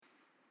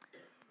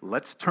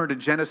Let's turn to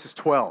Genesis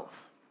 12.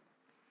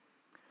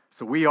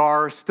 So we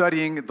are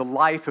studying the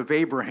life of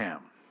Abraham.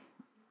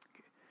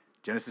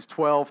 Genesis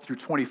 12 through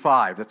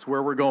 25, that's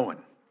where we're going.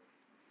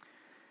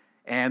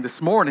 And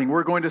this morning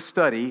we're going to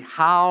study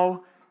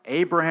how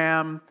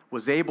Abraham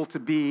was able to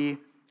be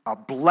a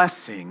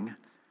blessing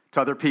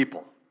to other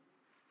people.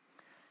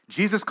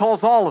 Jesus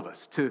calls all of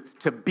us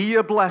to be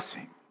a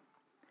blessing.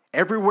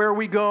 Everywhere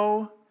we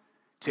go,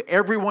 to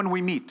everyone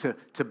we meet,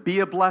 to be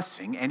a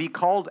blessing. And he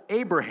called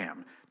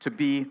Abraham to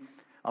be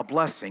a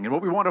blessing. And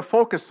what we want to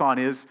focus on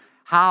is,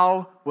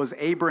 how was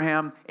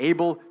Abraham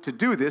able to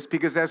do this?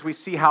 Because as we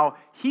see how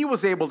he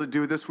was able to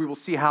do this, we will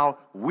see how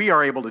we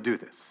are able to do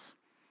this.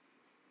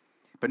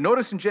 But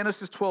notice in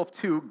Genesis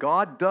 12:2,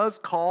 God does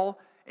call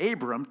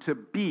Abram to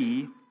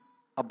be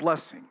a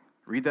blessing.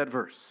 Read that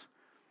verse.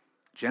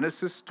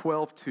 Genesis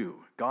 12:2,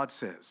 God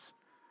says,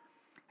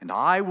 "And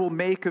I will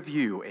make of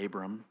you,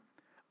 Abram,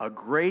 a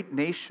great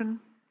nation,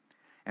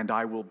 and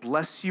I will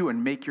bless you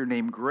and make your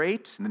name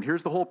great." And then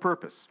here's the whole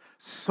purpose: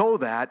 so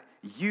that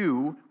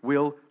you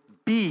will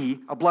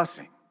be a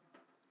blessing.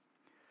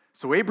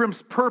 So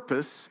Abram's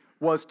purpose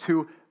was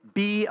to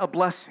be a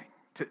blessing.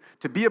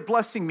 To be a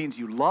blessing means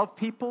you love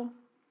people,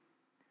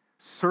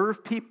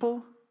 serve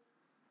people,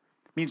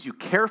 means you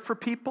care for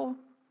people.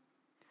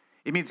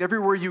 It means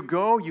everywhere you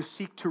go, you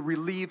seek to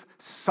relieve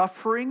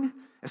suffering,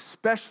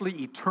 especially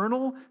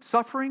eternal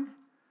suffering.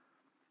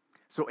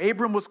 So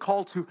Abram was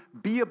called to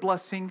be a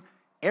blessing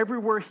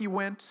everywhere he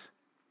went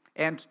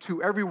and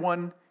to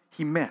everyone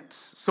he met.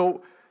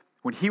 So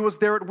when he was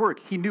there at work,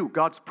 he knew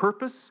God's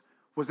purpose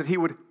was that he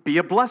would be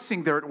a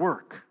blessing there at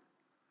work.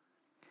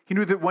 He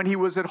knew that when he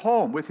was at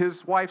home with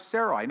his wife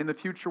Sarai, and in the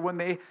future when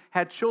they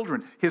had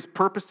children, his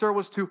purpose there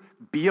was to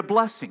be a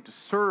blessing, to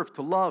serve,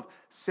 to love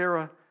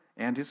Sarah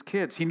and his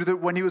kids. He knew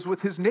that when he was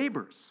with his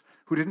neighbors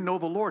who didn't know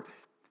the Lord,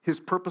 his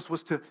purpose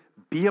was to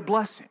be a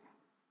blessing.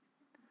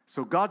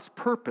 So God's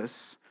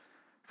purpose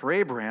for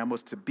Abraham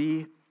was to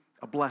be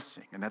a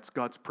blessing, and that's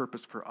God's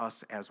purpose for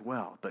us as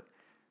well. But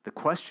the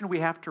question we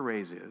have to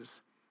raise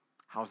is,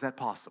 how is that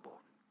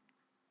possible?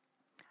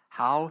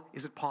 How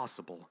is it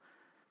possible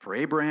for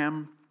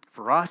Abraham,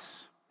 for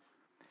us,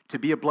 to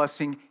be a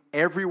blessing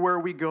everywhere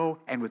we go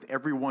and with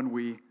everyone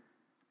we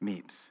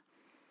meet?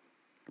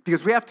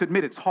 Because we have to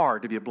admit it's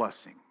hard to be a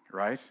blessing,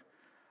 right?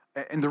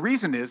 And the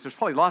reason is, there's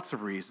probably lots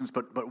of reasons,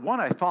 but one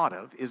I thought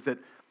of is that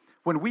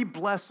when we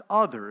bless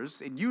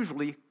others, it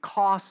usually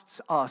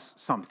costs us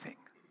something,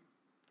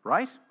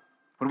 right?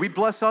 When we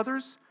bless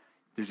others,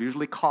 there's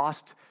usually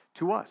cost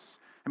to us.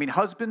 I mean,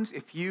 husbands,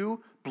 if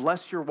you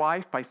bless your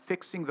wife by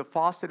fixing the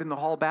faucet in the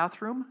hall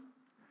bathroom,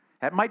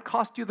 that might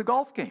cost you the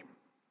golf game,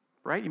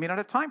 right? You may not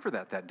have time for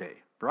that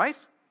day, right?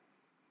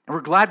 And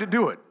we're glad to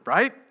do it,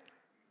 right?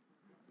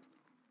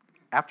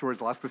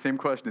 Afterwards, I'll ask the same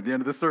question at the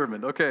end of the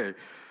sermon. Okay.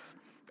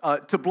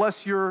 To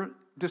bless your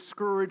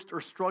discouraged or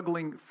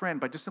struggling friend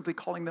by just simply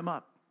calling them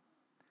up.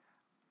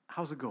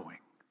 How's it going?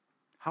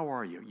 How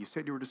are you? You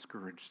said you were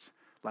discouraged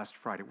last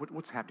Friday.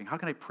 What's happening? How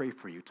can I pray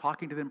for you?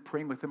 Talking to them,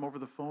 praying with them over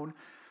the phone.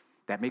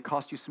 That may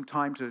cost you some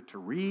time to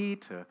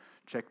read, to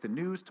check the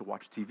news, to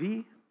watch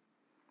TV.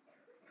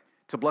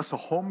 To bless a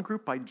home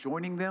group by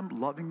joining them,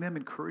 loving them,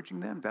 encouraging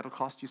them. That'll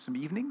cost you some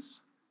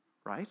evenings,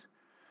 right?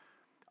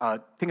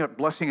 Think about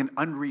blessing an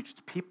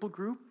unreached people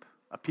group,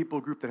 a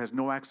people group that has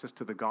no access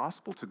to the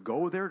gospel, to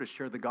go there, to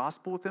share the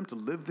gospel with them, to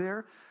live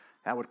there.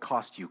 That would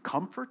cost you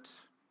comfort.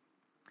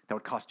 That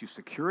would cost you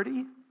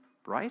security,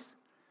 right?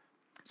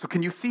 So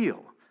can you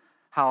feel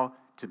how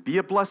to be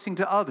a blessing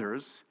to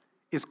others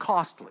is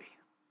costly?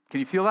 Can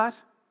you feel that?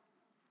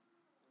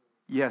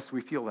 Yes,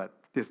 we feel that.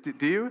 Yes,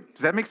 do you?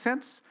 Does that make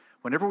sense?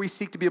 Whenever we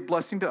seek to be a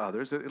blessing to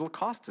others, it'll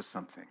cost us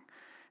something.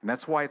 And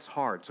that's why it's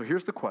hard. So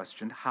here's the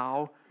question: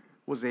 how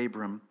was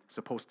Abram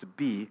supposed to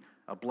be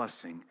a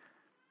blessing?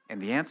 And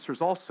the answer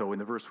is also in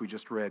the verse we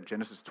just read,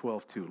 Genesis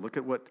 12:2. Look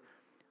at what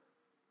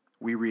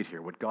we read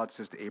here, what God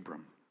says to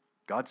Abram.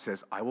 God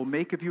says, "I will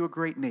make of you a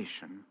great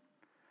nation,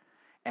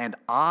 and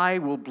I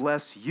will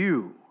bless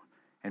you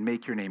and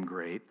make your name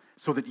great,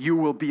 so that you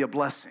will be a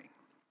blessing."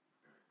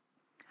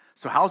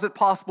 So how is it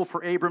possible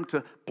for Abram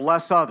to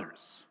bless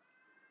others?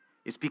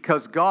 It's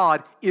because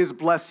God is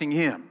blessing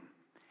him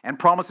and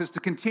promises to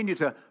continue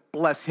to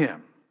bless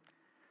him.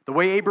 The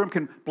way Abram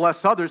can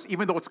bless others,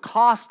 even though it's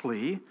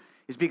costly,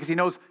 is because he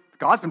knows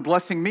God's been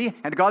blessing me,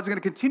 and God's going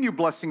to continue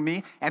blessing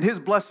me, and his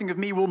blessing of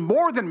me will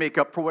more than make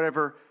up for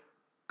whatever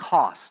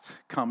cost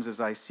comes as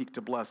I seek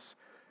to bless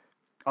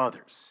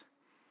others.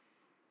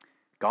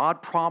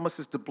 God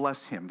promises to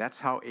bless him. That's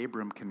how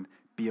Abram can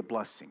be a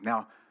blessing.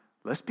 Now,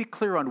 let's be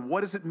clear on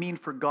what does it mean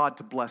for God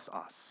to bless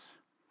us.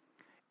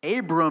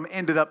 Abram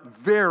ended up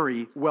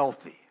very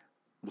wealthy.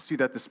 We'll see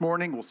that this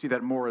morning. We'll see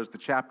that more as the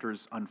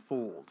chapters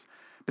unfold.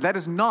 But that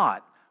is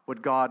not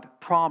what God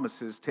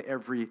promises to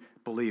every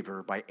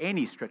believer by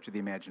any stretch of the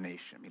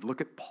imagination. I mean, look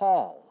at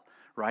Paul,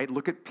 right?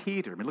 Look at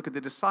Peter. I mean, look at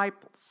the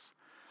disciples.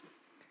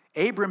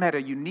 Abram had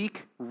a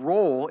unique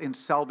role in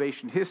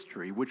salvation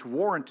history, which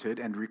warranted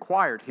and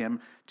required him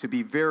to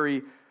be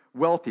very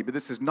wealthy, but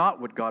this is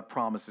not what God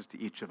promises to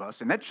each of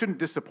us. And that shouldn't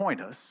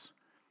disappoint us,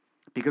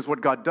 because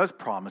what God does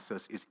promise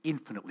us is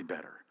infinitely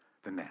better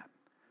than that.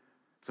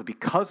 So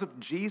because of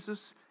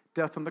Jesus'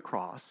 death on the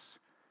cross,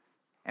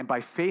 and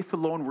by faith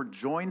alone we're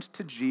joined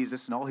to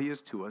Jesus and all he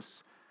is to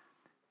us,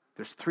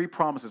 there's three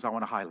promises I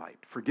want to highlight: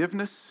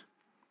 forgiveness,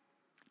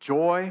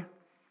 joy,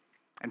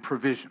 and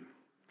provision.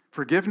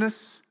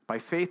 Forgiveness, by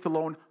faith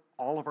alone,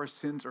 all of our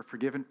sins are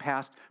forgiven,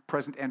 past,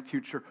 present, and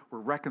future. We're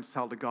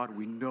reconciled to God.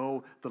 We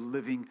know the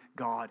living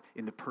God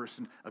in the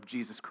person of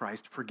Jesus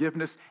Christ.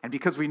 Forgiveness, and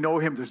because we know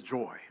him, there's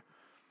joy.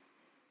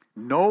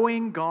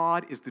 Knowing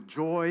God is the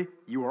joy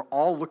you are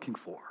all looking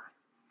for.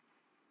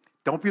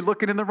 Don't be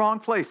looking in the wrong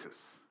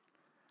places.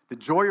 The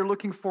joy you're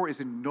looking for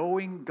is in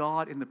knowing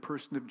God in the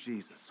person of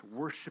Jesus,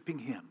 worshiping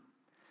him,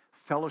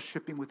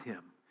 fellowshipping with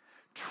him,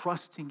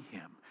 trusting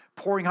him,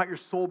 pouring out your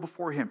soul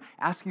before him,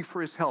 asking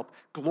for his help,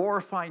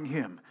 glorifying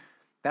him.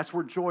 That's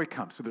where joy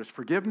comes. So there's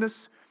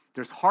forgiveness,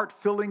 there's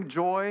heart-filling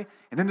joy,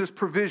 and then there's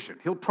provision.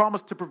 He'll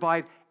promise to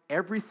provide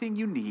everything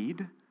you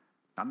need,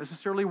 not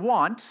necessarily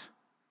want,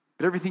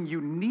 but everything you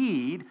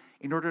need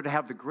in order to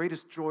have the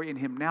greatest joy in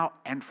him now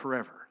and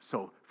forever.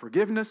 So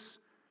forgiveness,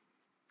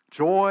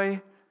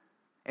 joy,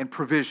 and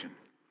provision.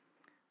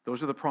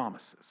 Those are the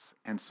promises.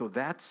 And so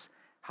that's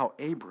how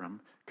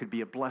Abram could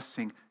be a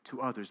blessing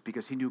to others,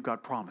 because he knew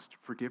God promised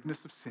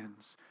forgiveness of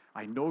sins.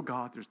 I know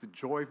God. There's the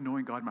joy of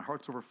knowing God. My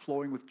heart's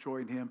overflowing with joy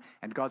in him,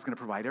 and God's going to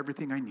provide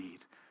everything I need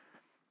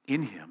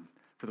in him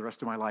for the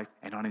rest of my life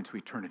and on into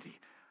eternity.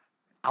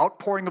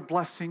 Outpouring of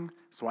blessing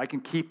so I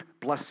can keep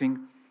blessing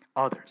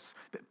others.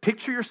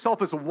 Picture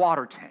yourself as a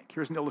water tank.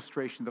 Here's an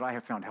illustration that I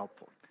have found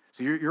helpful.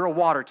 So you're a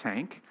water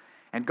tank,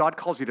 and God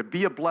calls you to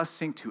be a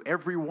blessing to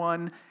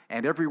everyone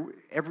and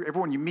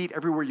everyone you meet,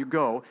 everywhere you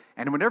go.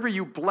 And whenever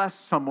you bless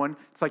someone,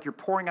 it's like you're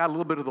pouring out a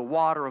little bit of the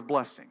water of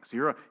blessing. So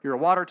you're a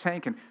water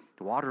tank, and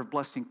the water of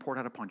blessing poured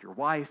out upon your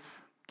wife,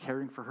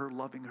 caring for her,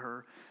 loving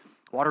her.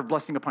 Water of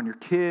blessing upon your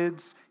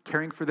kids,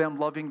 caring for them,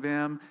 loving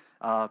them.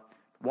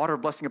 Water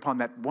of blessing upon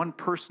that one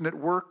person at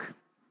work.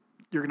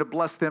 You're going to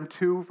bless them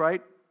too,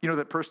 right? You know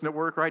that person at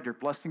work, right? You're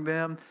blessing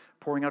them,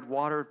 pouring out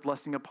water,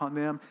 blessing upon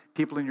them.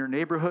 People in your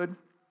neighborhood.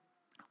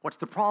 What's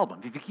the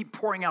problem? If you keep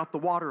pouring out the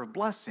water of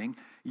blessing,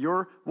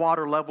 your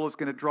water level is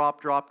going to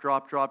drop,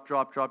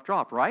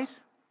 right?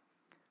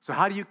 So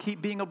how do you keep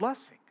being a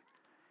blessing?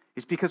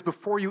 It's because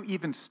before you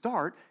even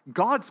start,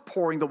 God's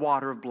pouring the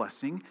water of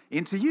blessing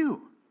into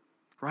you,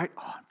 right?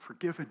 Oh, I'm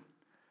forgiven.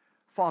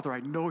 Father, I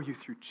know you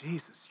through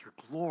Jesus. You're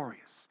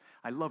glorious.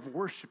 I love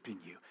worshiping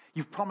you.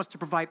 You've promised to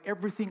provide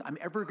everything I'm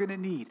ever going to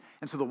need.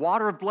 And so the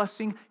water of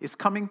blessing is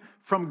coming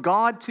from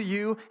God to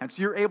you, and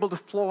so you're able to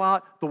flow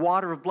out the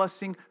water of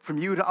blessing from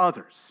you to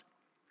others.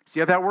 See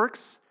how that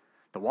works?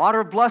 The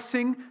water of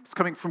blessing is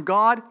coming from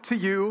God to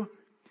you,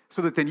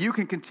 so that then you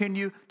can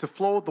continue to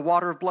flow the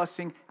water of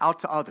blessing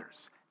out to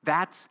others.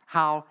 That's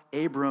how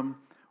Abram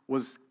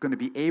was going to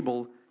be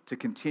able to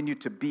continue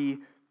to be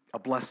a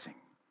blessing.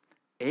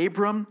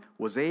 Abram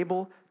was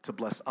able to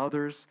bless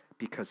others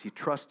because he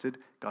trusted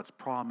God's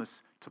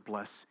promise to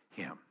bless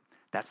him.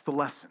 That's the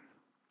lesson.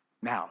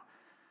 Now,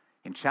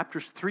 in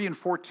chapters 3 and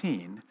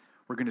 14,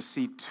 we're going to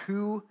see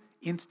two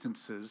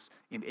instances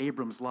in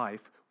Abram's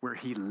life where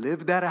he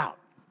lived that out,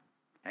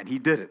 and he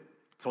did it.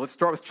 So let's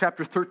start with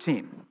chapter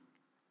 13.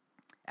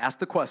 Ask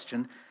the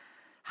question,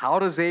 how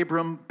does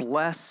Abram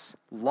bless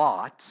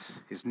Lot,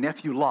 his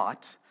nephew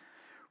Lot,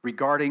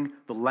 regarding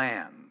the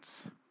land?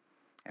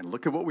 And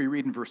look at what we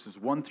read in verses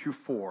 1 through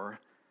 4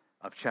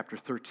 of chapter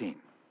 13.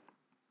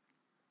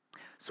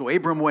 So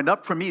Abram went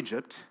up from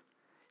Egypt,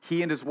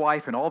 he and his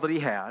wife and all that he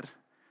had,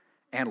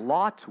 and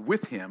Lot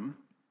with him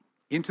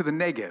into the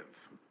Negev.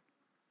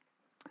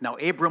 Now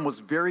Abram was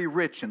very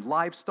rich in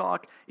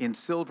livestock, in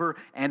silver,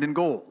 and in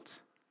gold.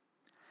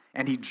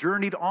 And he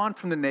journeyed on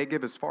from the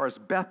Negev as far as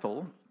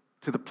Bethel,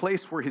 to the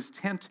place where his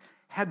tent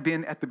had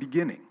been at the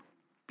beginning,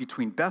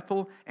 between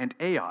Bethel and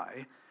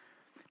Ai,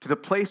 to the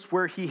place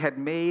where he had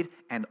made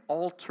an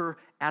altar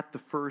at the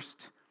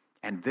first.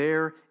 And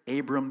there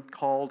Abram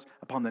called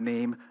upon the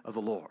name of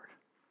the Lord.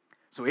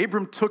 So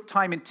Abram took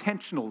time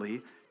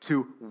intentionally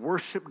to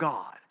worship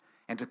God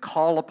and to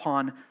call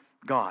upon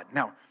God.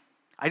 Now,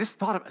 I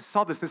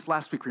saw this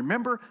last week.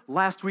 Remember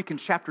last week in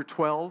chapter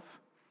 12,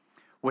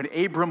 when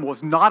Abram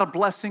was not a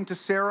blessing to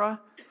Sarah,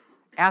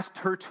 asked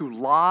her to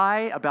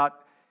lie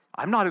about,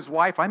 I'm not his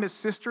wife, I'm his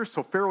sister,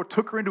 so Pharaoh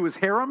took her into his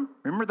harem?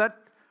 Remember that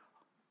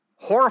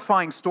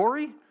horrifying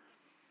story?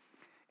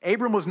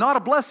 Abram was not a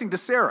blessing to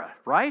Sarah,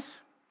 right?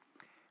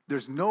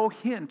 There's no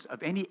hint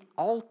of any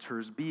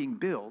altars being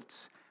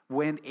built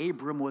when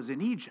Abram was in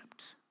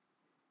Egypt.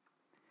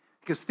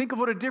 Because think of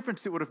what a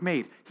difference it would have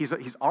made. He's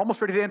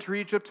almost ready to enter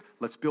Egypt.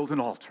 Let's build an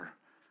altar.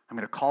 I'm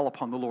going to call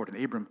upon the Lord.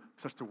 And Abram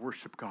starts to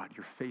worship God.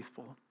 You're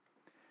faithful.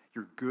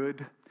 You're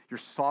good. You're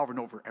sovereign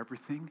over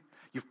everything.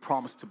 You've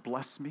promised to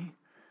bless me.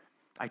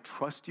 I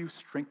trust you.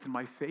 Strengthen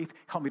my faith.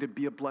 Help me to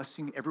be a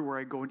blessing everywhere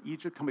I go in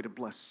Egypt. Help me to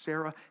bless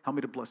Sarah. Help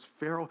me to bless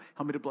Pharaoh.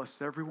 Help me to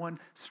bless everyone.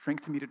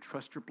 Strengthen me to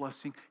trust your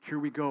blessing. Here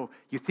we go.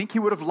 You think he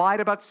would have lied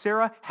about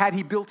Sarah had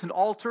he built an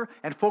altar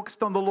and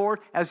focused on the Lord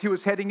as he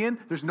was heading in?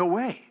 There's no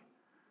way.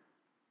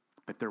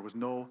 But there was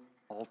no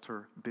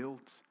altar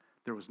built.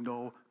 There was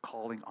no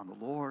calling on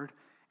the Lord.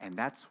 And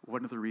that's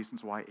one of the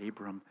reasons why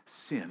Abram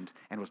sinned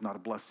and was not a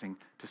blessing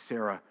to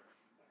Sarah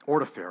or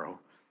to Pharaoh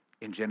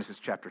in Genesis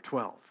chapter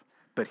 12.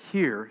 But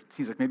here, it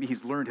seems like maybe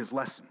he's learned his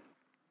lesson.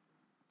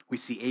 We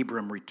see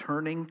Abram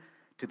returning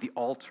to the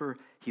altar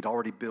he'd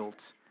already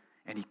built,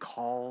 and he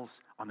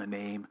calls on the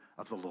name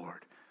of the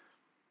Lord.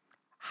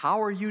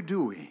 How are you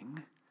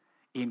doing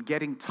in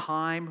getting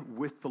time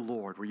with the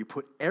Lord, where you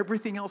put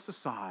everything else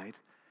aside?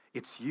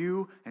 It's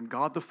you and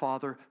God the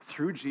Father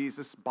through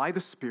Jesus by the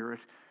Spirit,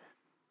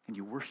 and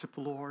you worship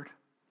the Lord.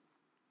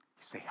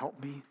 You say,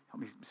 help me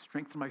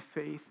strengthen my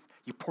faith.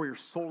 You pour your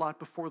soul out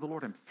before the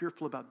Lord. I'm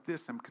fearful about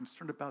this. I'm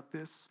concerned about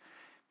this.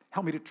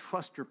 Help me to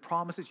trust your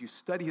promises. You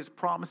study his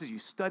promises. You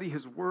study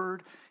his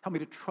word. Help me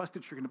to trust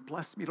that you're going to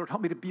bless me. Lord,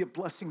 help me to be a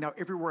blessing now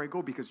everywhere I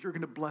go because you're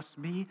going to bless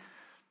me.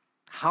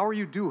 How are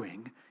you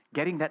doing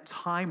getting that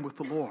time with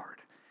the Lord?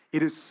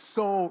 It is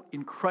so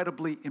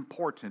incredibly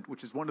important,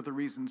 which is one of the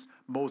reasons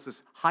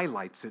Moses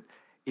highlights it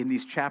in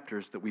these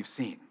chapters that we've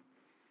seen.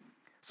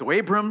 So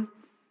Abram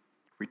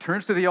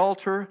returns to the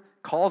altar,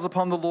 calls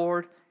upon the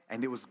Lord,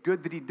 and it was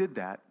good that he did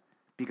that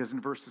because in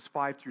verses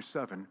 5 through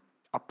 7,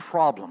 a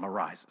problem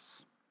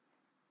arises.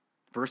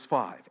 Verse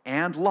 5,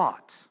 and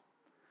Lot,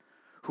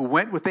 who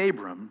went with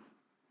Abram,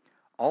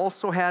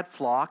 also had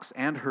flocks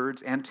and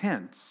herds and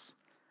tents,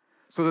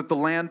 so that the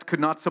land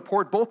could not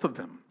support both of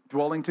them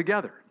dwelling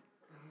together.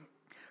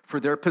 For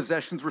their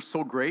possessions were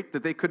so great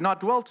that they could not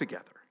dwell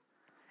together.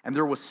 And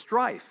there was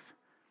strife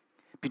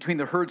between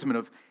the herdsmen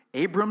of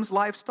Abram's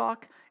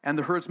livestock and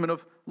the herdsmen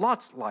of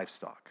Lot's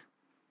livestock.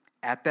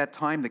 At that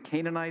time, the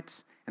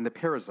Canaanites and the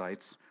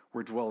Perizzites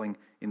were dwelling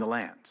in the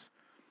land.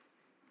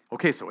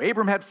 Okay, so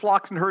Abram had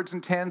flocks and herds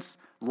and tents.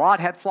 Lot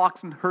had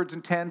flocks and herds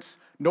and tents.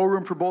 No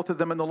room for both of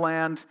them in the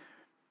land.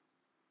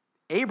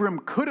 Abram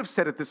could have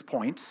said at this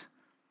point,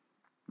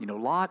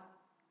 Lot,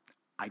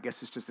 I guess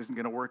this just isn't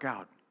going to work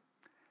out.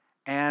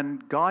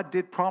 And God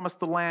did promise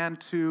the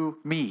land to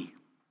me.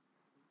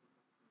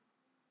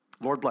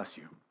 Lord bless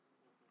you.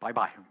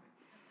 Bye-bye.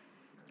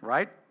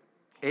 Right?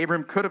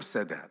 Abram could have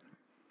said that.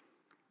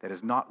 That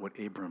is not what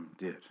Abram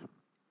did.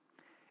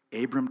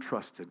 Abram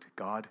trusted,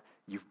 God,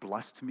 you've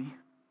blessed me.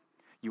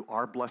 You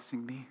are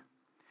blessing me.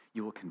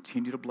 You will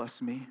continue to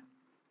bless me.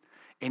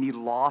 Any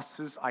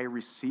losses I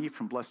receive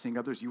from blessing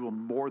others, you will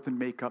more than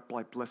make up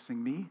by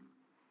blessing me.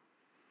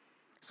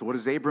 So what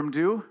does Abram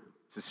do?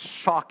 This is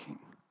shocking.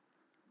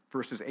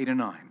 Verses 8 and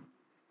 9.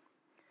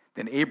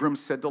 Then Abram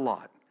said to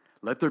Lot,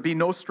 let there be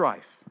no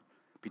strife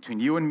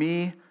between you and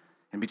me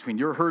and between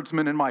your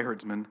herdsmen and my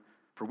herdsmen,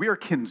 for we are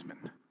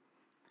kinsmen.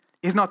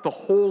 Is not the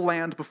whole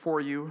land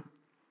before you?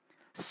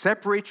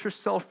 Separate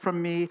yourself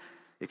from me.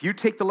 If you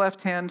take the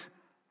left hand,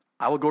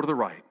 I will go to the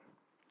right.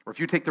 Or if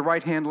you take the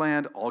right hand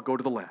land, I'll go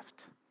to the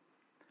left.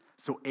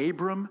 So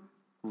Abram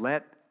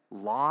let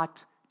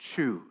Lot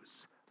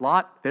choose.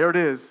 Lot, there it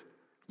is.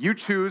 You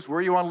choose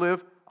where you want to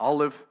live. I'll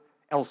live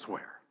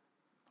elsewhere.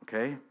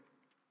 Okay?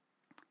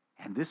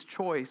 And this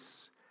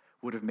choice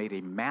would have made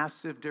a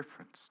massive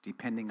difference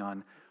depending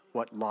on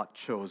what Lot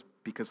chose,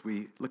 because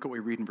look at what we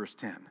read in verse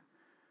 10.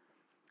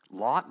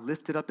 Lot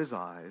lifted up his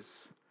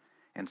eyes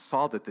and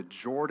saw that the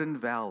Jordan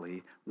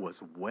Valley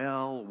was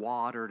well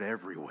watered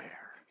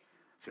everywhere.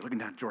 So you're looking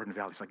down Jordan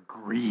Valley, it's like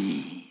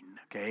green,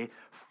 okay?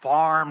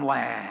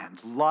 Farmland,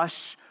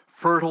 lush,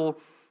 fertile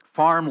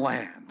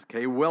farmland,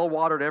 okay? Well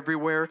watered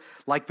everywhere,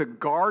 like the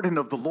garden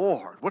of the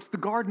Lord. What's the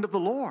garden of the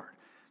Lord?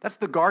 That's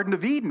the Garden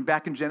of Eden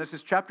back in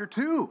Genesis chapter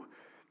 2.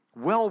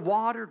 Well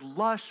watered,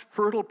 lush,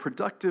 fertile,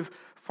 productive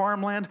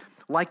farmland,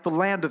 like the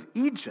land of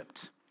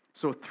Egypt.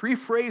 So 3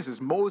 phrases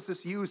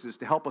Moses uses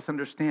to help us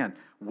understand.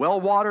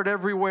 Well-watered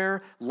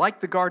everywhere, like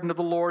the garden of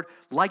the Lord,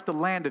 like the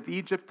land of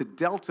Egypt, the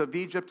delta of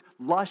Egypt,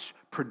 lush,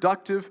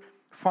 productive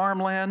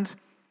farmland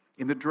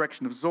in the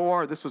direction of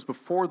Zoar. This was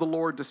before the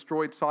Lord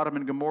destroyed Sodom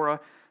and Gomorrah.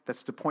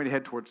 That's to point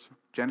ahead towards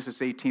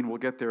Genesis 18. We'll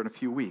get there in a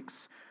few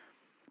weeks.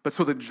 But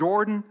so the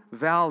Jordan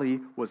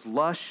Valley was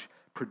lush,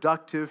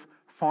 productive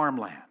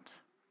farmland.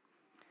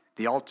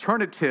 The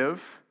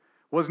alternative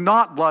was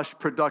not lush,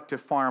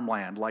 productive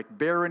farmland, like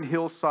barren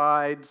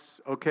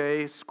hillsides,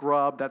 okay,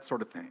 scrub, that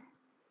sort of thing.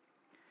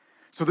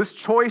 So this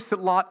choice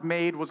that Lot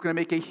made was going to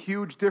make a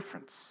huge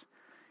difference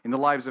in the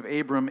lives of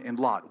Abram and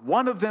Lot.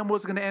 One of them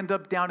was going to end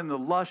up down in the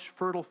lush,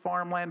 fertile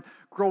farmland,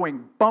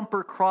 growing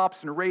bumper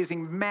crops and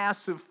raising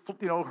massive,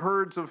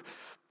 herds of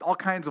all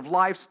kinds of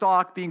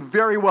livestock, being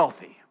very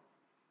wealthy.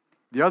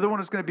 The other one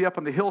is going to be up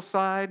on the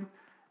hillside,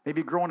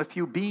 maybe growing a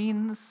few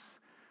beans,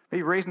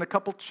 maybe raising a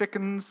couple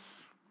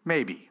chickens,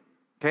 maybe.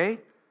 Okay?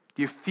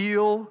 Do you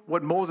feel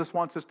what Moses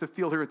wants us to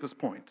feel here at this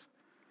point?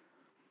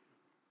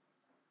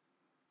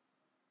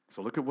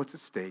 So look at what's at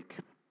stake.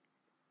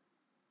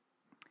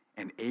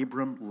 And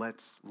Abram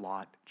lets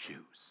Lot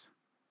choose.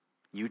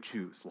 You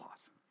choose, Lot.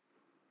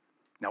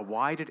 Now,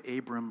 why did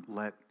Abram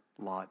let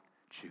Lot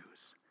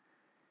choose?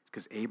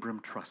 Because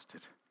Abram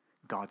trusted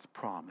God's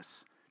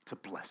promise to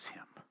bless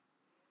him.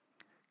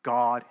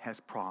 God has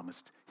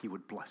promised he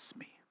would bless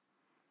me.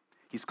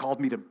 He's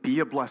called me to be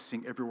a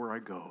blessing everywhere I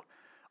go.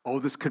 Oh,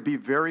 this could be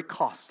very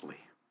costly,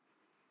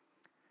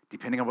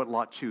 depending on what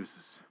Lot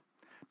chooses.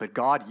 But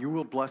God, you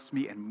will bless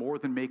me and more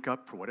than make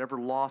up for whatever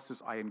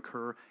losses I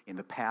incur in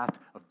the path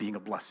of being a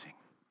blessing.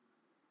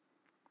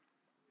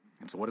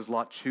 And so what does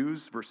Lot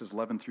choose? Verses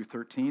 11 through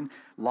 13.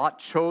 Lot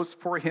chose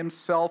for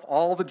himself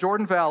all the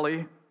Jordan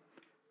Valley.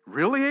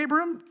 Really,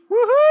 Abram?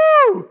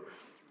 Woohoo!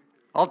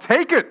 I'll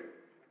take it.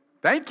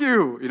 Thank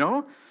you,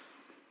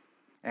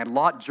 And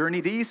Lot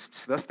journeyed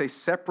east. Thus they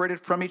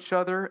separated from each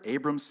other.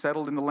 Abram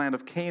settled in the land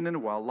of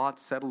Canaan, while Lot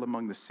settled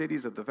among the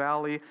cities of the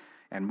valley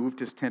and moved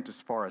his tent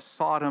as far as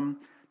Sodom.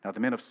 Now the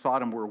men of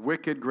Sodom were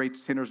wicked, great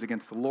sinners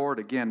against the Lord.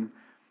 Again,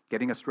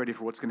 getting us ready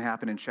for what's going to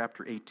happen in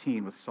chapter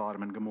 18 with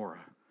Sodom and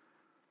Gomorrah.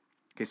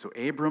 Okay, so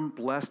Abram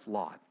blessed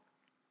Lot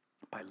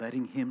by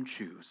letting him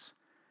choose.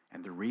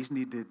 And the reason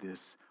he did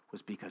this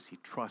was because he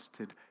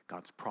trusted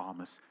God's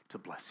promise to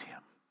bless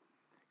him.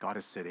 God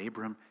has said,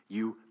 Abram,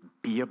 you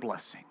be a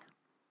blessing.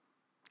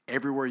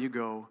 Everywhere you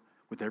go,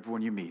 with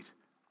everyone you meet,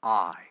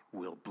 I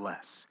will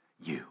bless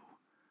you.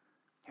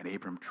 And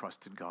Abram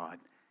trusted God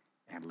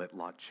and let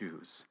Lot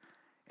choose.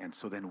 And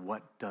so then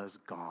what does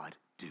God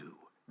do?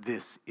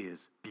 This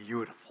is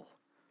beautiful.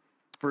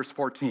 Verse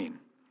 14.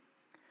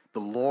 The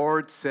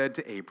Lord said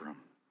to Abram,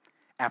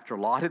 after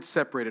Lot had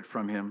separated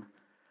from him,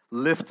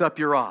 lift up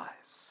your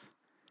eyes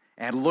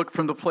and look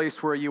from the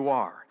place where you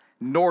are,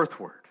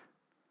 northward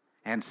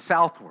and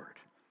southward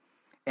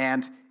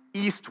and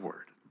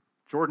eastward,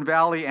 Jordan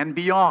Valley and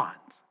beyond,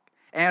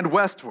 and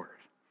westward.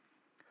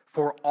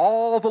 For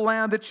all the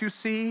land that you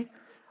see,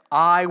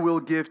 I will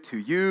give to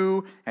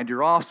you and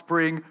your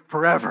offspring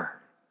forever.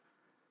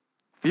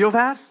 Feel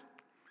that?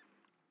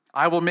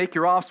 I will make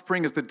your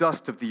offspring as the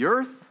dust of the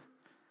earth,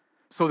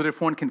 so that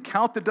if one can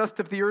count the dust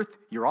of the earth,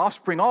 your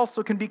offspring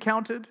also can be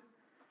counted.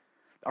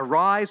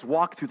 Arise,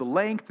 walk through the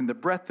length and the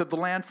breadth of the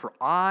land, for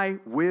I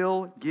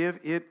will give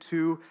it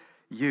to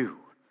you.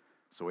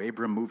 So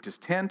Abram moved his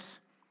tent,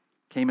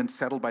 came and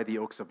settled by the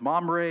oaks of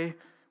Mamre,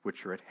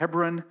 which are at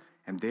Hebron,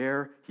 and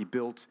there he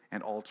built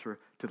an altar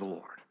to the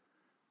Lord.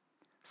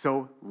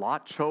 So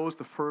Lot chose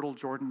the fertile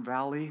Jordan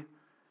Valley.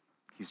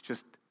 He's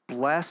just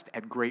blessed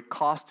at great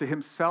cost to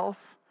himself.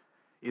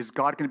 Is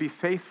God going to be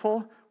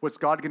faithful? What's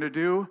God going to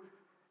do?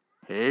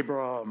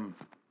 Abram,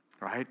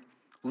 right?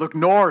 Look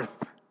north,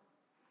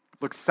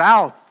 look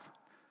south,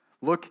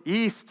 look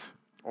east,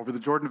 over the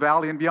Jordan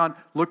Valley and beyond.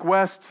 Look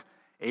west.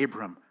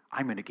 Abram,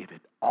 I'm going to give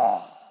it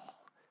all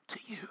to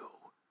you.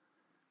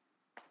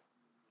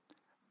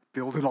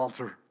 Build an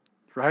altar,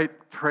 right?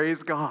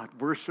 Praise God,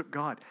 worship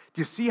God. Do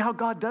you see how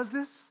God does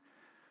this?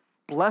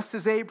 Blessed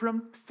is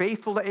Abram,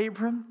 faithful to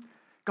Abram.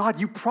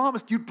 God, you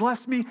promised you'd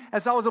bless me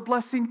as I was a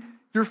blessing.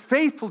 You're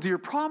faithful to your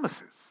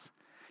promises.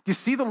 Do you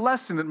see the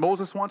lesson that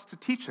Moses wants to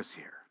teach us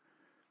here?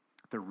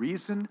 The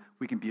reason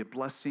we can be a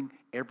blessing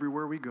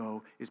everywhere we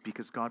go is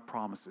because God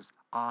promises,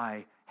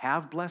 I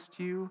have blessed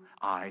you,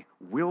 I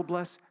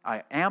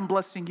am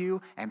blessing you,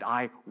 and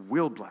I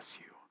will bless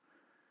you.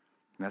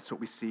 And that's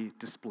what we see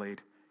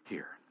displayed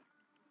here.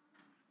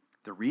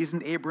 The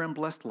reason Abraham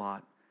blessed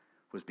Lot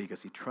was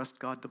because he trusted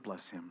God to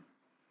bless him.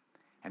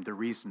 And the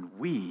reason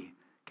we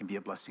can be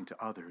a blessing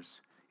to others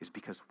is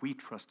because we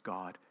trust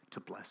God to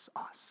bless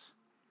us.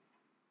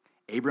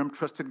 Abram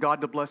trusted God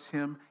to bless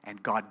him,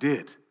 and God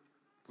did.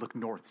 Look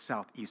north,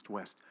 south, east,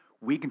 west.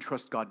 We can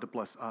trust God to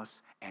bless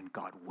us, and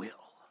God will.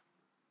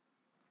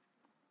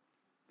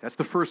 That's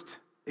the first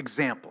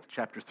example,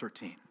 chapter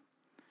 13.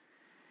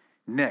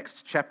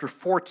 Next, chapter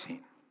 14.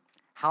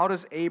 How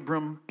does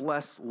Abram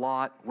bless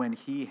Lot when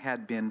he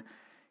had been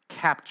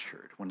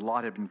captured, when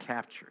Lot had been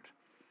captured?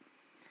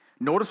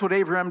 Notice what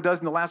Abraham does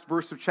in the last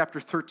verse of chapter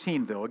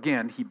 13, though.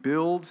 Again, he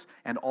builds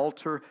an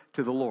altar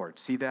to the Lord.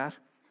 See that?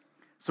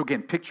 So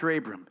again, picture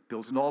Abram,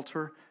 builds an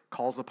altar,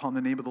 calls upon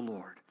the name of the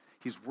Lord.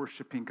 He's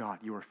worshiping God.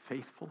 You are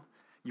faithful.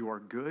 You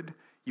are good.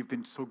 You've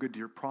been so good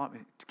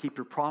to keep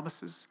your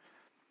promises.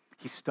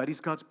 He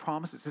studies God's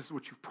promises. This is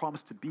what you've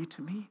promised to be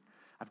to me.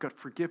 I've got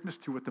forgiveness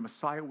through what the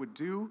Messiah would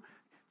do.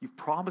 You've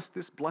promised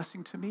this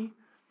blessing to me.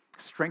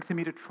 Strengthen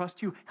me to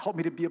trust you. Help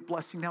me to be a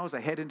blessing now as I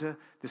head into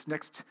this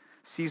next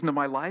season of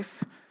my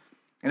life.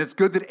 And it's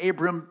good that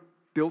Abram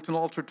built an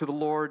altar to the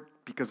Lord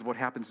because of what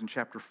happens in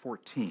chapter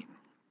 14.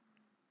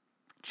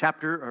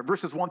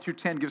 Verses 1 through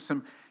 10 give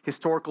some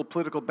historical,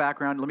 political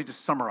background. Let me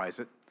just summarize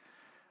it.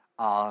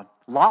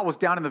 Lot was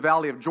down in the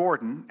valley of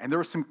Jordan, and there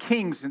were some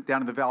kings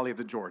down in the valley of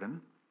the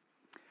Jordan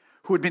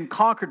who had been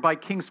conquered by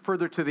kings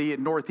further to the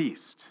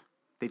northeast.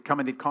 They'd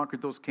come and they'd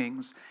conquered those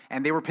kings,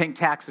 and they were paying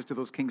taxes to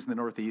those kings in the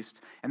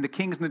northeast. And the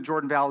kings in the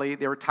Jordan Valley,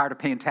 they were tired of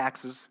paying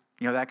taxes.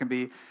 That can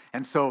be.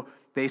 And so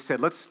they said,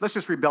 let's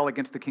just rebel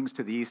against the kings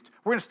to the east.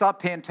 We're going to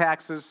stop paying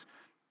taxes.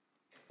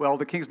 Well,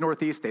 the kings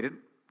northeast, they didn't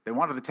They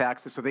wanted the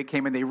taxes, so they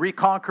came and they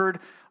reconquered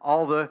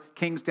all the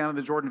kings down in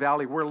the Jordan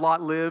Valley where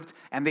Lot lived,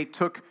 and they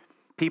took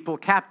people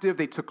captive.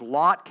 They took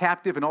Lot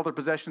captive and all their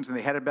possessions, and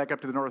they headed back up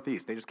to the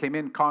northeast. They just came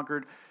in,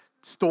 conquered,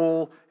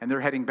 stole, and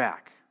they're heading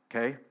back,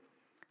 okay?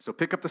 So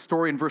pick up the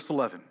story in verse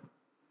 11.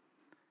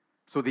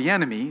 So the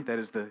enemy, that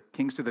is the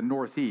kings to the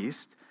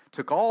northeast,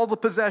 took all the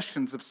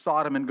possessions of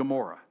Sodom and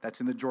Gomorrah,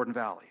 that's in the Jordan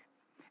Valley,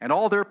 and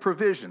all their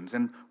provisions,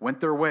 and went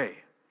their way.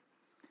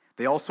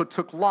 They also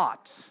took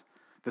Lot,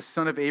 the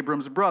son of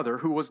Abram's brother,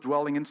 who was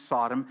dwelling in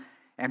Sodom,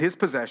 and his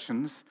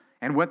possessions,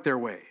 and went their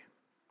way.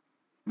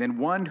 Then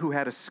one who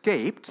had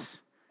escaped,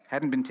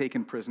 hadn't been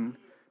taken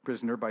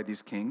prisoner by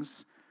these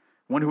kings,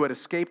 one who had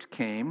escaped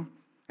came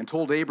and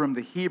told Abram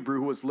the Hebrew,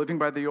 who was living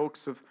by the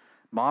oaks of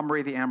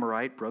Mamre the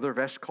Amorite, brother of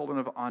Eshcol and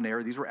of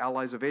Aner. These were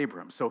allies of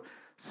Abram. So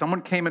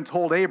someone came and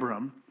told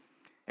Abram,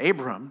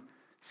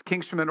 these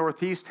kings from the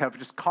northeast have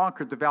just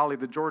conquered the valley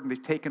of the Jordan.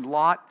 They've taken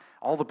Lot,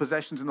 all the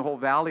possessions in the whole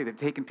valley. They've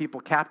taken people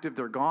captive.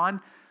 They're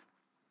gone.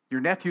 Your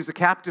nephew's a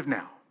captive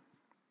now.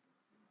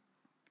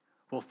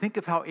 Well, think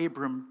of how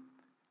Abram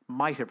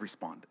might have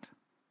responded.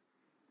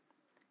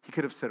 He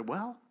could have said,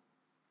 well,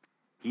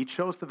 he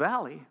chose the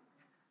valley.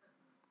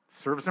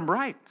 Serves him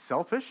right.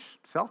 Selfish.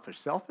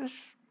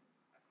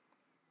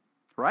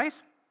 Right?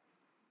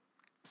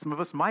 Some of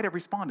us might have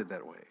responded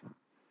that way.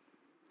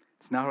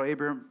 It's not how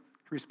Abram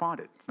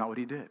responded. It's not what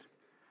he did.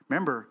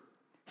 Remember,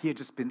 he had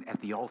just been at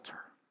the altar.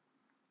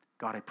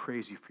 God, I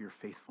praise you for your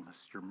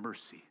faithfulness, your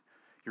mercy,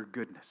 your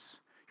goodness,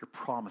 your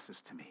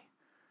promises to me.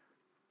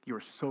 You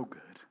are so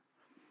good.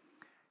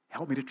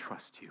 Help me to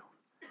trust you.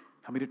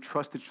 Help me to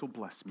trust that you'll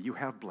bless me. You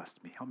have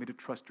blessed me. Help me to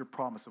trust your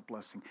promise of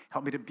blessing.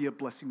 Help me to be a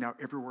blessing now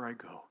everywhere I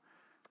go.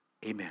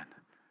 Amen.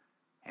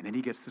 And then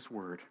he gets this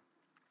word.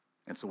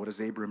 And so what does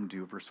Abram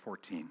do? Verse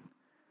 14.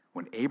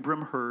 When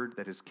Abram heard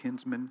that his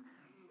kinsman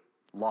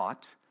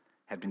Lot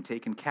had been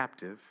taken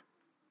captive,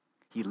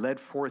 he led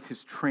forth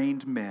his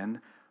trained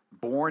men,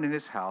 born in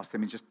his house. That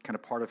means just kind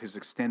of part of his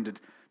extended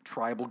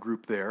tribal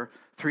group there,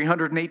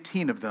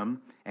 318 of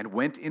them, and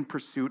went in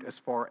pursuit as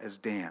far as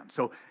Dan.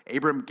 So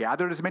Abram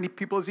gathered as many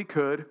people as he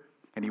could,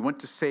 and he went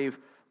to save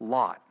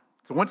Lot.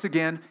 So once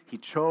again, he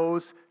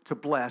chose to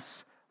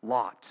bless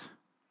Lot.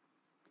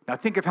 Now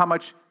think of how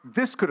much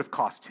this could have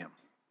cost him.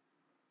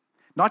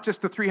 Not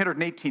just the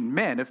 318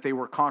 men if they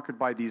were conquered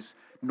by these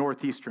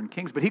northeastern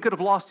kings, but he could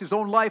have lost his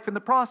own life in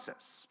the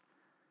process.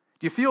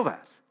 Do you feel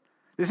that?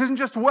 This isn't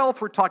just wealth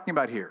we're talking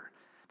about here.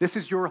 This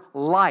is your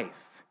life.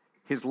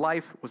 His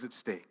life was at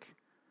stake.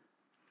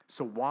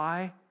 So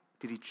why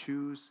did he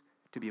choose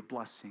to be a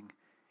blessing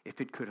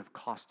if it could have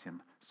cost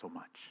him so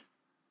much?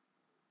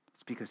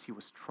 It's because he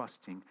was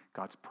trusting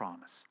God's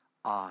promise.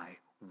 I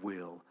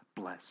will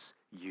bless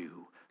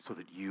you so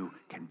that you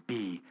can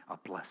be a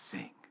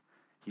blessing.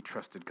 He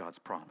trusted God's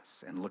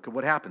promise. And look at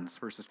what happens,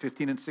 verses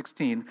 15 and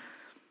 16.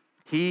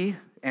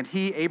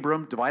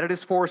 Abram, divided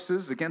his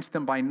forces against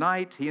them by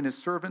night, he and his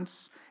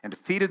servants, and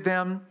defeated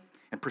them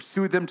and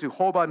pursued them to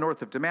Hobah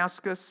north of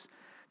Damascus.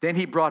 Then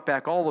he brought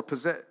back all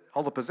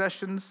the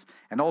possessions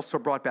and also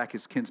brought back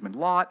his kinsman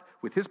Lot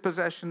with his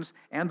possessions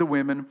and the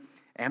women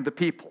and the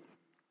people.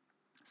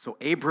 So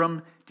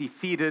Abram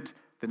defeated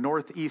the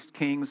northeast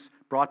kings,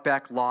 brought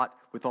back Lot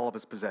with all of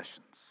his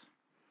possessions.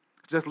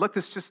 Just let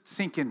this just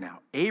sink in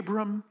now.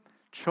 Abram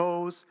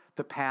chose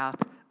the path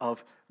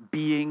of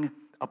being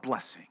a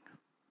blessing.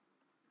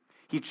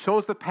 He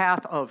chose the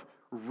path of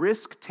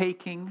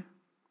risk-taking,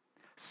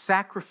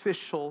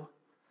 sacrificial,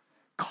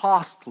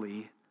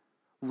 costly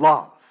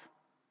love.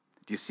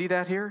 Do you see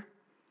that here?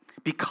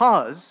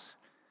 Because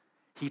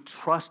he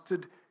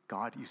trusted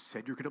God. You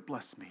said you're going to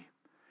bless me.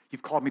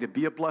 You've called me to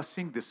be a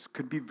blessing. This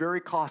could be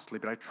very costly,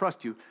 but I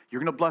trust you.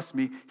 You're going to bless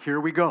me. Here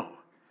we go.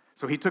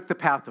 So he took the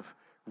path of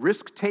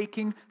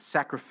risk-taking,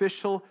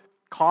 sacrificial,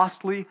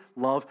 costly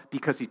love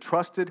because he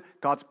trusted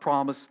God's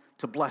promise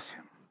to bless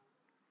him.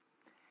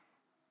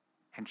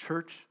 And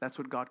church, that's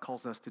what God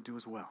calls us to do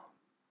as well.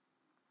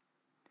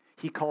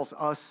 He calls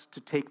us to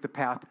take the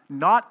path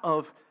not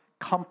of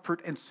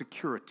comfort and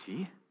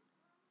security,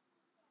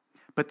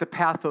 but the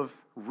path of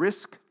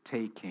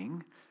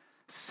risk-taking,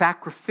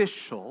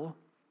 sacrificial,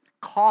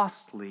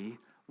 costly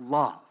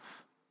love.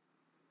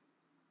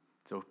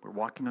 So we're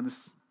walking on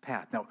this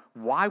path. Now,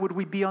 why would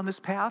we be on this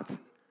path?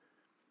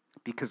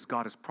 Because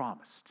God has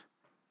promised,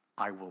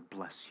 I will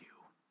bless you.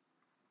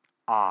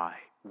 I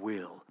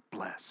will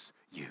bless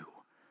you.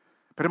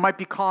 But it might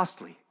be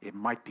costly. It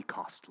might be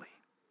costly.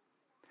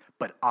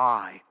 But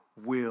I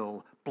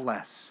will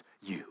bless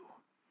you.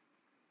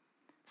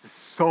 This is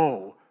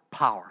so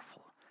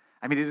powerful.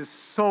 I mean, it is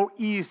so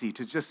easy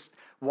to just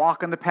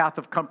walk on the path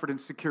of comfort and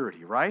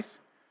security, right?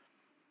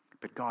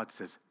 But God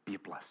says, be a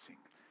blessing.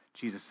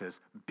 Jesus says,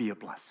 be a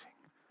blessing.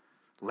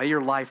 Lay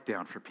your life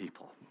down for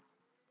people.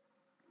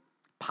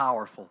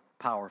 Powerful,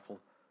 powerful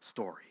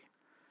story.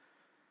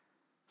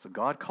 So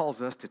God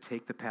calls us to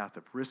take the path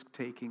of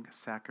risk-taking,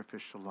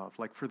 sacrificial love.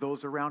 Like for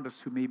those around us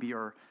who maybe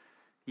are,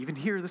 even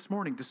here this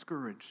morning,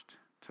 discouraged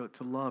to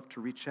love,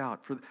 to reach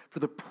out. For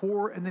the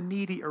poor and the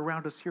needy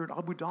around us here in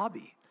Abu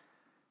Dhabi.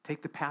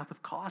 Take the path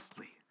of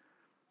costly,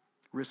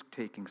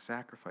 risk-taking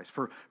sacrifice.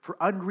 For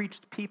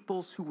unreached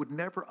peoples who would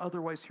never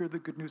otherwise hear the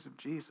good news of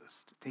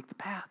Jesus, to take the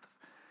path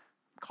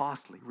of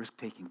costly,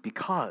 risk-taking,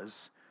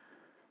 because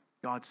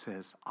God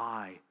says,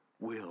 I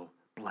will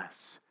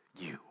bless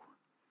you.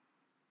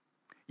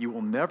 You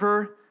will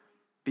never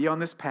be on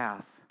this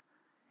path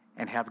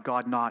and have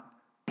God not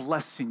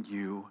blessing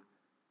you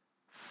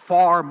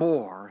far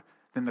more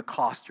than the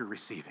cost you're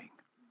receiving.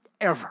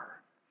 Ever.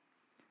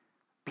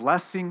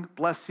 Blessing,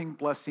 blessing,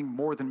 blessing,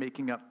 more than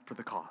making up for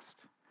the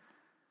cost.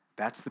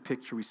 That's the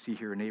picture we see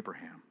here in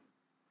Abraham.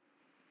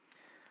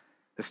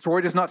 The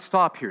story does not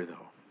stop here,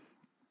 though.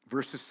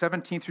 Verses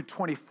 17 through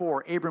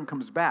 24, Abram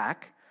comes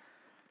back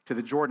to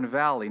the Jordan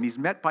Valley, and he's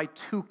met by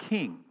two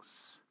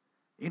kings.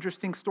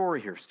 Interesting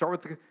story here. Start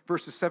with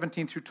verses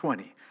 17 through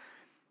 20.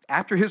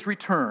 After his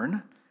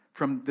return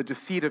from the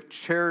defeat of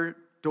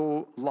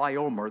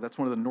Chedorlaomer, that's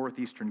one of the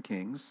northeastern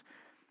kings,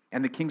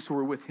 and the kings who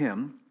were with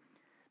him,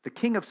 the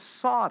king of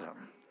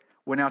Sodom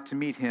went out to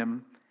meet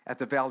him at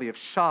the valley of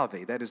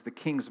Shaveh, that is the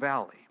king's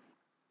valley.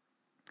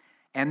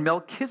 And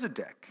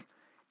Melchizedek,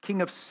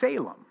 king of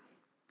Salem,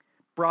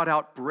 brought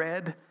out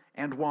bread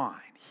and wine.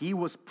 He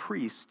was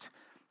priest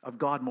of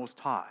God Most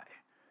High.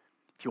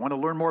 If you want to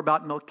learn more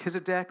about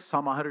Melchizedek,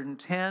 Psalm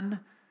 110,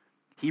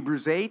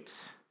 Hebrews 8,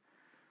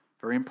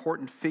 very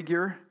important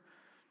figure.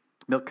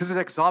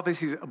 Melchizedek is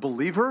obviously a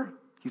believer.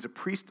 He's a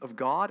priest of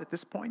God at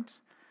this point.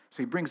 So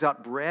he brings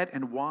out bread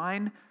and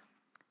wine.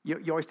 You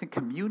always think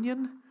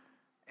communion,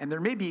 and there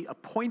may be a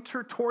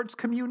pointer towards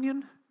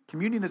communion.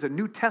 Communion is a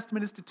New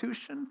Testament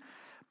institution,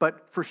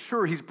 but for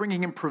sure he's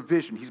bringing him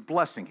provision. He's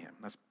blessing him.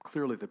 That's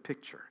clearly the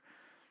picture.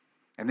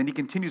 And then he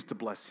continues to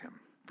bless him.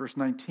 Verse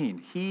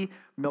 19, he,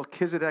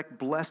 Melchizedek,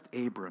 blessed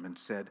Abram and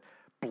said,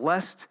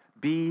 blessed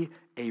be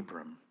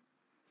Abram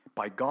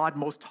by God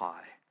Most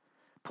High,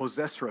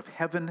 possessor of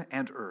heaven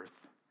and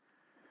earth.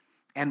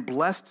 And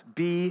blessed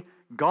be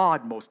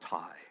God Most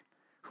High,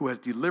 who has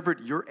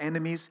delivered your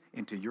enemies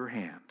into your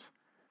hand.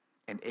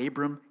 And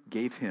Abram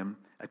gave him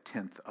a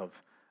tenth of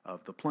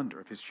the plunder,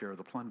 of his share of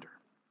the plunder.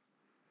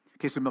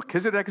 Okay, so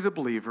Melchizedek is a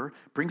believer,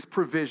 brings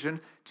provision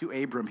to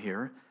Abram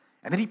here,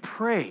 and then he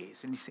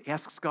prays, and he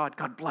asks God,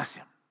 God bless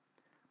him.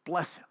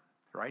 Bless him,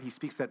 right? He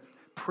speaks that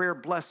prayer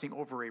blessing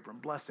over Abram,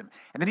 bless him.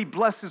 And then he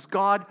blesses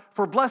God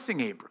for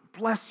blessing Abram.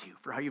 Bless you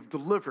for how you've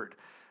delivered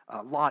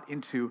Lot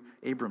into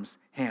Abram's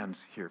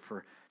hands here,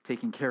 for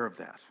taking care of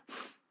that.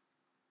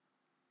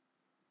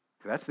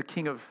 That's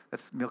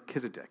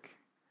Melchizedek.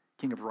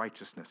 King of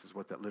righteousness is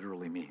what that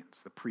literally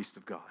means, the priest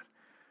of God.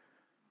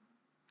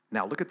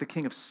 Now look at the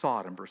king of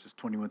Sodom, verses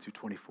 21 through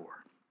 24.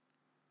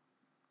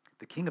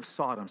 The king of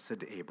Sodom said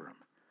to Abram,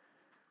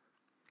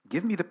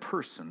 give me the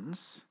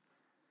persons,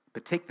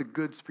 but take the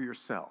goods for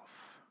yourself.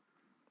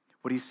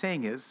 What he's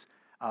saying is,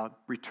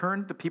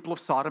 return the people of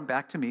Sodom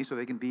back to me so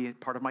they can be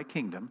part of my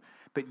kingdom,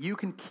 but you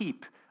can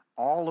keep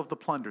all of the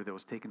plunder that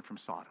was taken from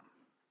Sodom.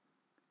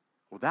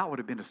 Well, that would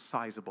have been a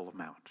sizable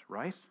amount,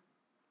 right?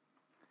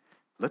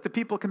 Let the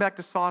people come back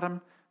to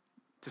Sodom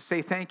to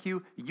say thank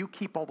you. You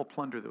keep all the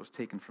plunder that was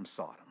taken from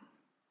Sodom.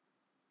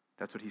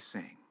 That's what he's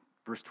saying.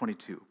 Verse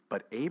 22,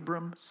 but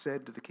Abram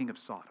said to the king of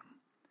Sodom,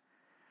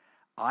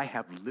 I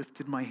have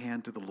lifted my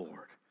hand to the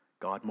Lord,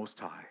 God Most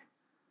High,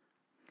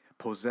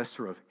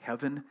 possessor of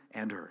heaven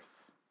and earth,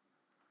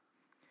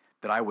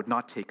 that I would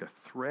not take a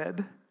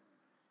thread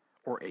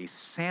or a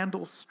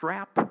sandal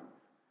strap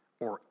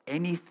or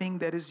anything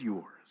that is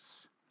yours,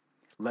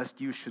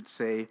 lest you should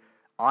say,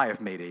 I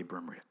have made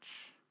Abram rich.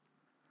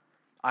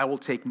 I will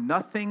take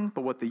nothing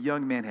but what the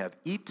young men have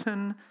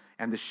eaten,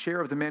 and the share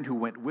of the men who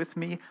went with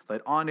me.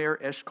 Let Aner,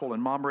 Eshcol,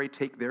 and Mamre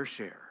take their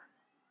share.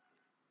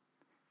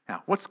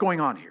 Now, what's going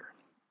on here?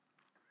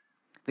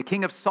 The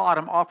king of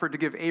Sodom offered to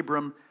give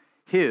Abram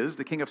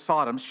the king of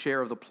Sodom's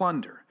share of the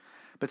plunder.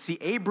 But see,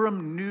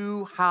 Abram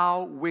knew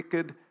how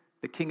wicked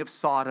the king of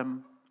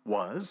Sodom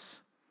was,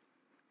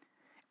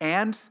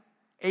 and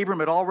Abram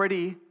had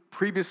already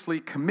previously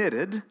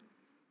committed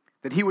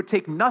that he would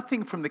take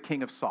nothing from the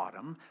king of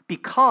Sodom,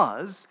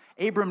 because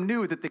Abram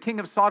knew that the king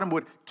of Sodom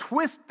would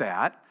twist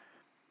that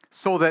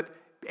so that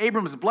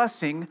Abram's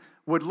blessing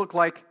would look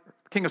like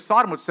the king of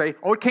Sodom would say,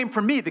 oh, it came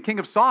from me, the king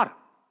of Sodom,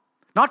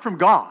 not from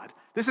God.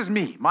 This is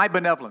me, my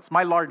benevolence,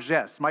 my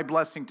largesse, my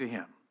blessing to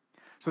him.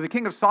 So the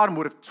king of Sodom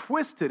would have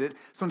twisted it,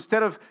 so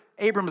instead of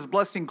Abram's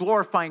blessing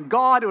glorifying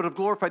God, it would have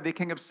glorified the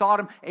king of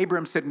Sodom.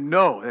 Abram said,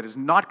 no, that is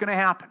not going to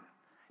happen.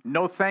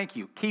 No, thank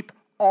you. Keep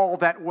all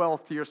that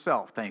wealth to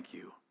yourself, thank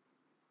you.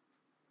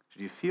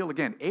 Do you feel,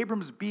 again,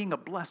 Abram's being a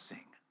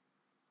blessing?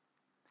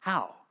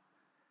 How?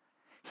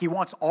 He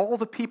wants all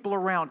the people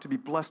around to be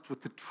blessed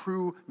with the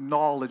true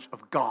knowledge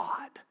of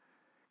God.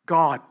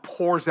 God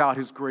pours out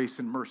his grace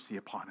and mercy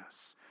upon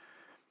us.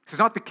 This is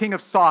not the king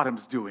of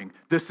Sodom's doing.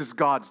 This is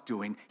God's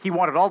doing. He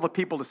wanted all the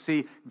people to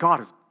see God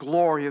is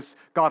glorious,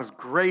 God is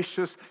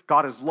gracious,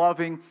 God is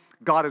loving,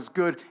 God is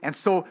good. And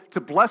so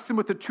to bless them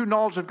with the true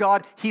knowledge of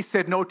God, he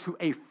said no to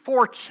a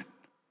fortune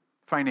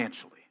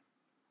financially.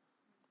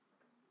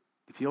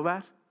 You feel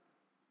that?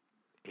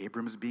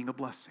 Abram is being a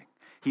blessing.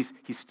 He's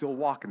still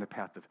walking the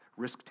path of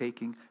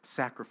risk-taking,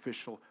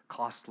 sacrificial,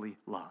 costly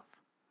love.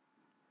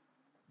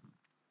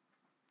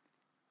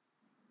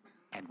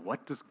 And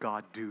what does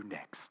God do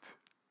next?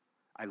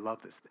 I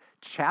love this.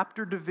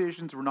 Chapter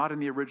divisions were not in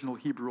the original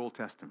Hebrew Old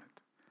Testament.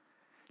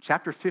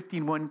 Chapter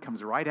 15:1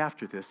 comes right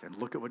after this, and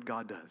look at what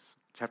God does.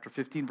 Chapter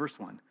 15, verse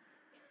 1.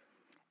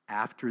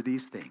 After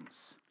these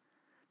things,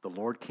 the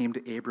Lord came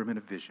to Abram in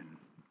a vision.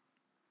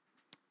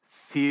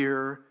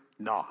 Fear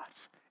not,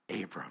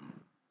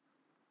 Abram.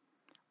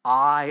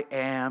 I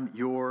am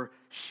your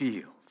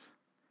shield.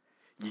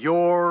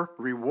 Your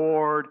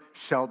reward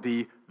shall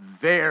be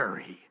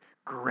very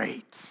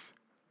great.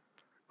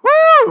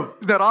 Woo!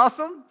 Isn't that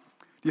awesome?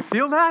 Do you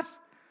feel that?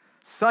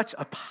 Such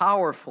a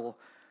powerful,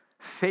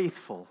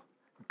 faithful,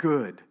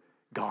 good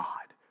God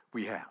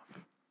we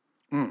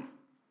have.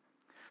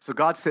 So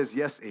God says,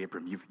 yes,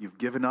 Abram, you've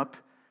given up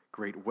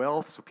great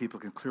wealth so people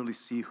can clearly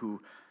see who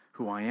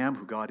I am,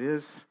 who God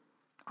is.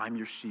 I'm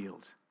your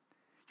shield.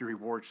 Your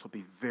reward shall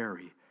be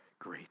very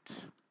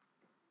great.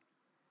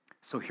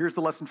 So here's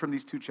the lesson from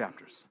these two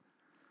chapters.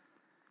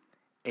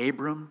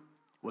 Abram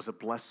was a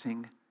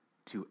blessing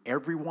to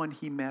everyone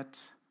he met,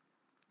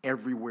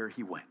 everywhere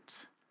he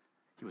went.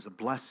 He was a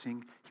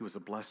blessing, he was a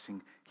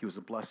blessing, he was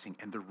a blessing.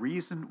 And the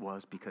reason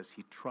was because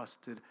he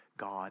trusted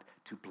God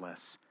to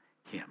bless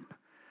him.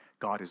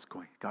 God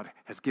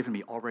has given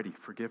me already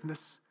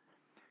forgiveness.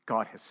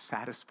 God has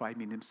satisfied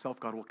me in himself.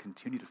 God will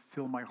continue to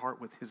fill my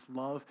heart with his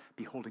love,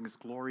 beholding his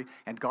glory.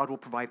 And God will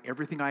provide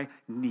everything I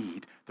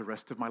need the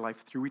rest of my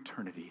life through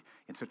eternity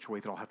in such a way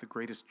that I'll have the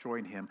greatest joy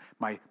in him.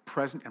 My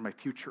present and my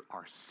future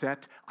are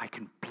set. I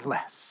can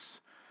bless.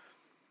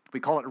 We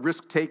call it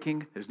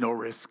risk-taking. There's no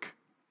risk.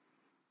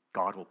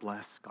 God will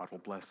bless, God will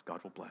bless,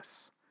 God will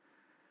bless.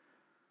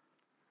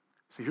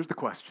 So here's the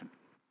question.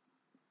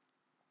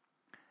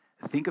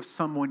 Think of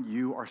someone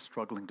you are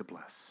struggling to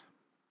bless.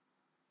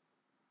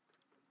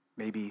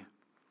 Maybe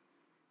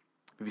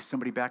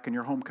somebody back in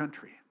your home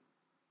country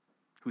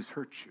who's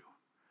hurt you.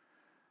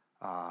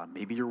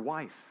 Maybe your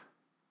wife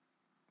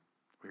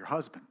or your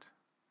husband.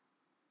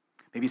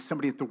 Maybe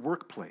somebody at the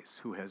workplace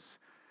who has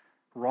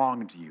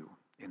wronged you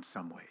in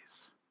some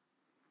ways.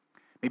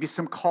 Maybe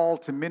some call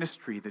to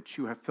ministry that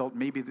you have felt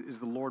maybe is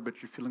the Lord,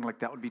 but you're feeling like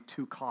that would be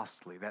too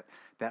costly,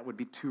 that would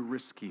be too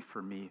risky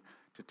for me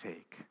to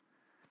take.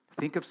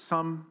 Think of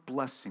some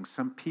blessing,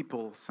 some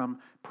people, some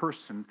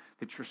person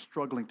that you're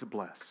struggling to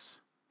bless.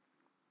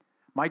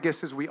 My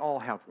guess is we all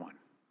have one.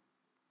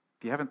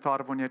 If you haven't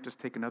thought of one yet, just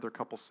take another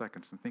couple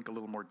seconds and think a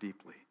little more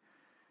deeply.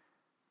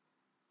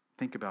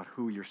 Think about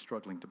who you're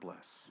struggling to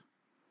bless.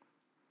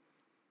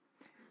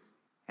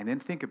 And then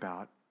think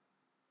about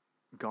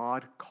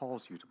God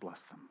calls you to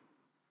bless them.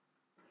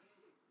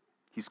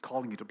 He's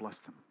calling you to bless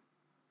them.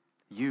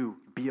 You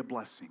be a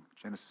blessing,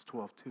 Genesis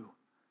 12:2.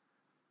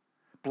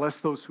 Bless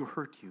those who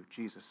hurt you,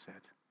 Jesus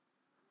said.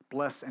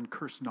 Bless and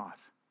curse not.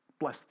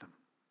 Bless them.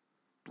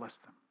 Bless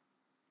them.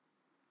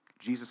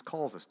 Jesus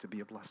calls us to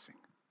be a blessing.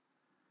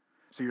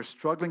 So you're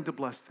struggling to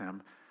bless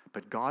them,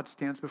 but God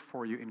stands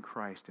before you in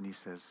Christ and he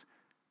says,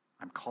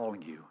 I'm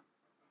calling you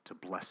to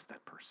bless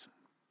that person.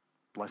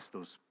 Bless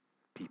those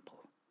people.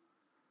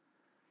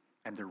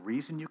 And the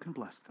reason you can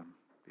bless them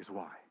is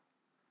why?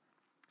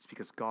 It's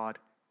because God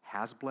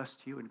has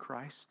blessed you in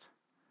Christ.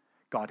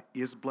 God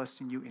is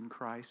blessing you in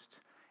Christ.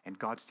 And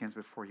God stands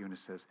before you and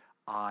says,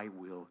 I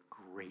will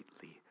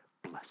greatly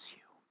bless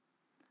you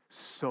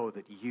so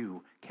that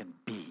you can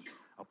be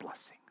a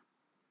blessing.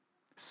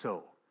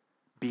 So,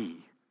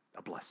 be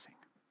a blessing.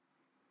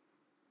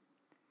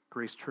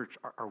 Grace Church,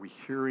 are we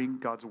hearing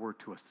God's word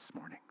to us this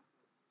morning?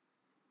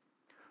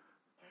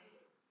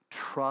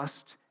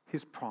 Trust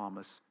his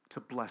promise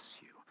to bless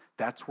you.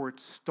 That's where it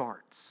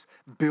starts.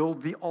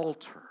 Build the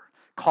altar.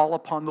 Call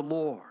upon the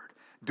Lord.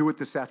 Do it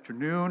this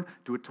afternoon.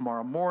 Do it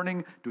tomorrow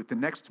morning. Do it the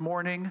next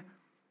morning.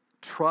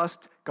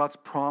 Trust God's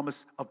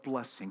promise of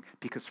blessing,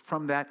 because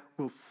from that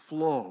will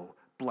flow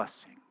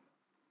blessing.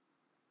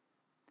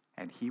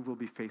 And he will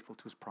be faithful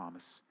to his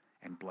promise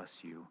and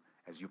bless you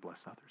as you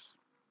bless others.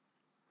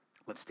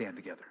 Let's stand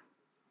together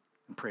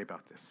and pray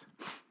about this.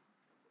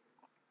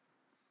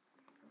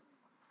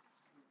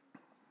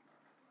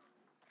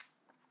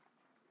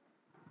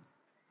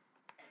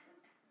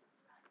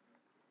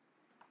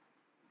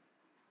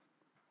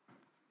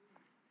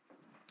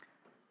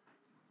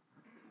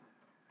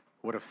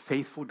 What a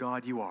faithful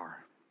God you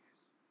are.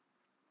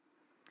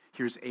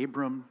 Here's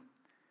Abram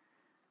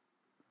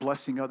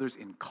blessing others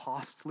in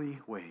costly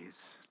ways,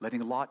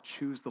 letting Lot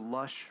choose the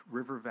lush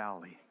river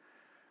valley,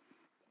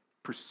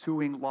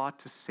 pursuing Lot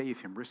to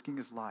save him, risking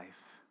his life.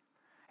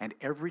 And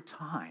every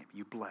time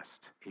you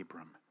blessed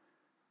Abram,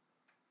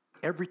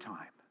 every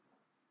time.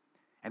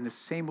 And the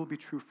same will be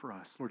true for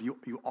us. Lord,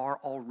 you are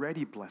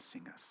already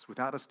blessing us.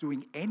 Without us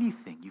doing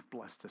anything, you've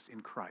blessed us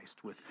in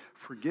Christ with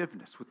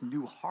forgiveness, with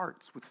new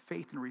hearts, with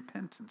faith and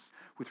repentance,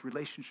 with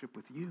relationship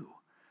with you.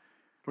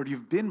 Lord,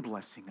 you've been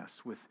blessing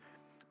us with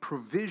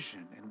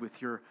provision and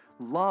with your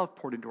love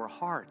poured into our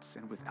hearts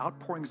and with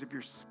outpourings of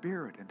your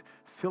Spirit and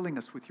filling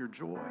us with your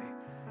joy.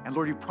 And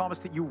Lord, you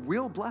promised that you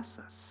will bless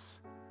us.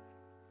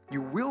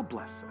 You will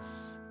bless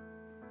us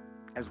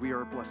as we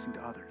are a blessing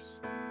to others.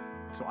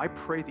 So I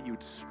pray that you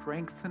would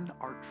strengthen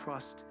our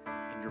trust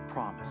in your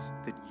promise,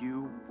 that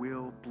you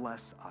will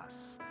bless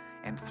us,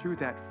 and through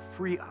that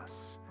free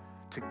us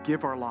to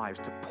give our lives,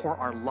 to pour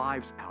our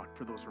lives out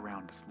for those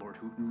around us, Lord,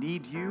 who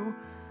need you,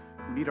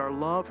 who need our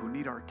love, who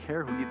need our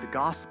care, who need the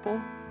gospel.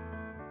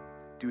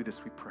 Do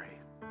this, we pray.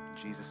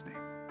 In Jesus'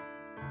 name.